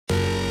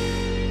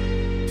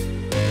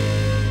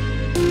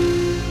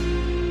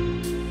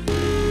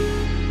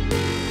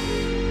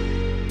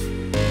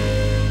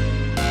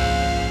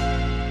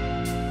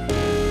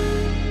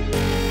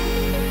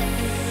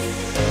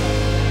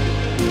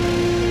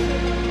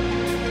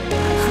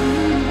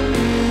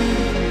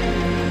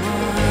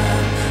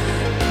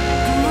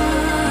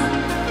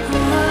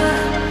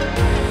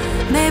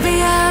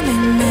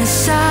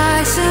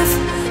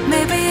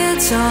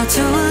all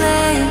too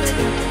late.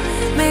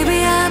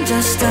 Maybe I'm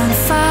just done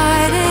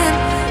fighting.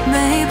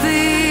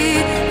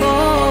 Maybe,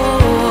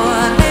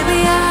 oh, maybe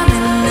I'm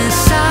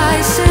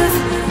indecisive.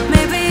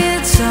 Maybe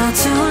it's all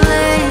too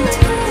late.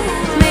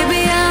 Maybe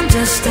I'm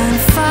just done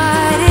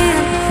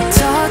fighting.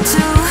 It's all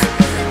too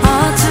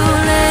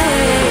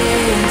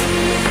late.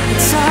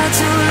 It's all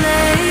too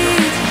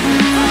late.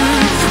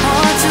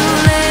 All too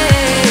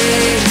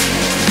late.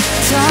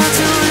 It's all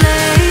too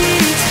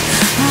late.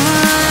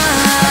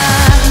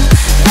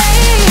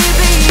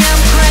 Maybe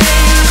I'm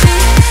crazy.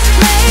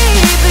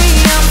 Maybe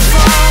I'm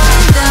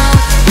falling down.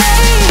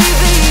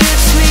 Maybe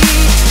it's me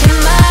in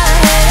my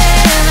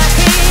head and I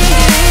can't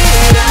get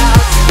it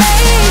out.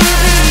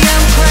 Maybe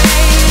I'm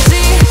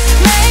crazy.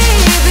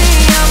 Maybe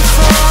I'm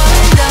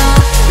falling down.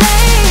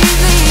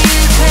 Maybe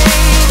it's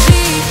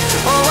hazy.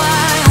 Oh,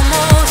 I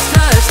almost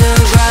touched the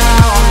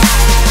ground.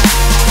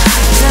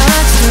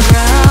 Touch the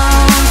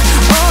ground.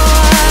 Oh,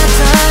 I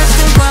touched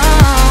the ground.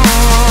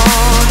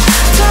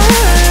 Touch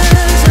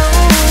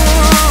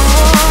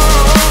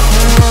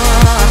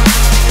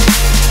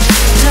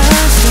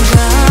the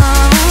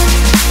ground.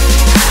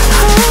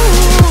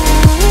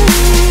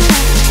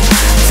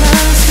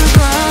 Touch the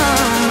ground.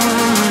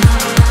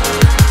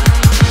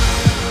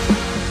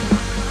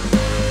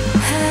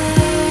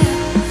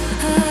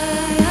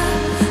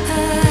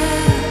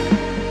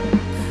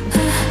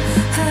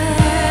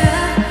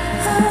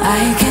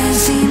 I can't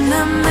seem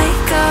to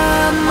make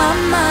up my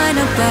mind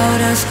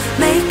about us.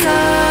 Make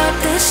up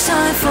this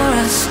time for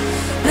us.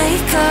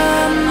 Make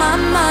up my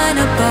mind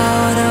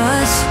about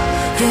us.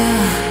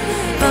 Yeah.